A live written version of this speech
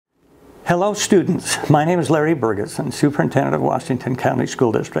Hello students, my name is Larry Bergeson, Superintendent of Washington County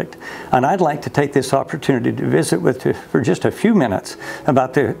School District, and I'd like to take this opportunity to visit with you for just a few minutes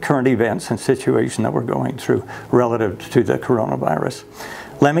about the current events and situation that we're going through relative to the coronavirus.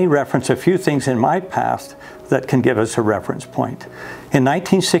 Let me reference a few things in my past that can give us a reference point. In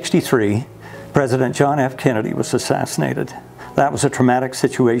 1963, President John F. Kennedy was assassinated. That was a traumatic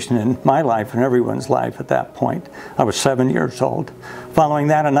situation in my life and everyone's life at that point. I was 7 years old. Following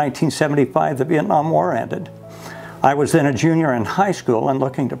that, in 1975, the Vietnam War ended. I was then a junior in high school and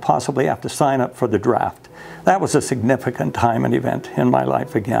looking to possibly have to sign up for the draft. That was a significant time and event in my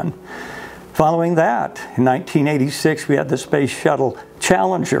life again. Following that, in 1986, we had the Space Shuttle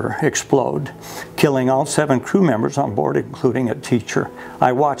Challenger explode, killing all 7 crew members on board, including a teacher.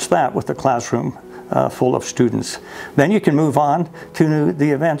 I watched that with the classroom full of students. Then you can move on to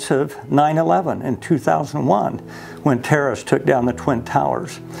the events of 9/11 in 2001, when terrorists took down the Twin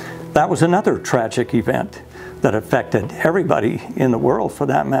Towers. That was another tragic event that affected everybody in the world, for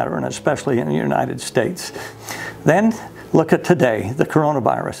that matter, and especially in the United States. Then look at today, the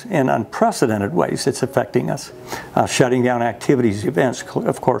coronavirus. In unprecedented ways, it's affecting us. Shutting down activities, events,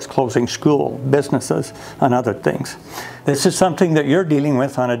 of course, closing school, businesses, and other things. This is something that you're dealing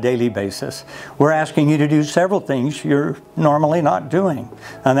with on a daily basis. We're asking you to do several things you're normally not doing,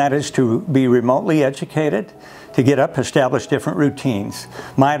 and that is to be remotely educated, to get up, establish different routines.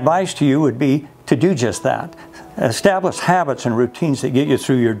 My advice to you would be to do just that. Establish habits and routines that get you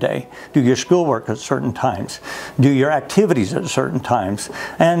through your day. Do your schoolwork at certain times. Do your activities at certain times.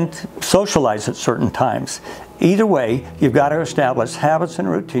 And socialize at certain times. Either way, you've got to establish habits and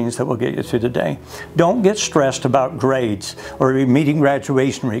routines that will get you through the day. Don't get stressed about grades or meeting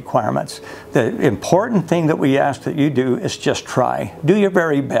graduation requirements. The important thing that we ask that you do is just try. Do your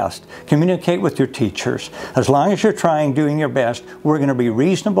very best. Communicate with your teachers. As long as you're trying, doing your best, we're going to be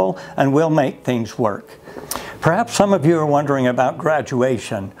reasonable and we'll make things work. Perhaps some of you are wondering about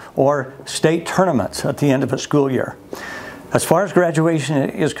graduation or state tournaments at the end of a school year. As far as graduation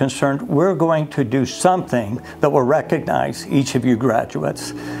is concerned, we're going to do something that will recognize each of you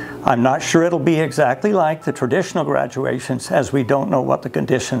graduates. I'm not sure it'll be exactly like the traditional graduations, as we don't know what the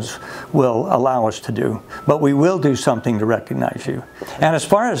conditions will allow us to do, but we will do something to recognize you. And as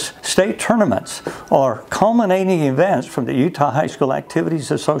far as state tournaments or culminating events from the Utah High School Activities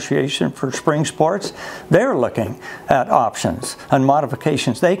Association for spring sports, they're looking at options and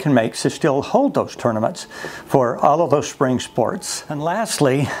modifications they can make to still hold those tournaments for all of those spring sports. And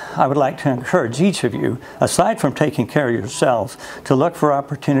lastly, I would like to encourage each of you, aside from taking care of yourselves, to look for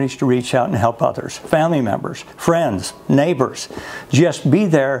opportunities to reach out and help others, family members, friends, neighbors. Just be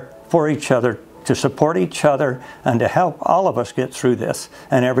there for each other, to support each other, and to help all of us get through this,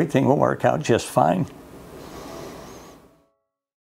 and everything will work out just fine.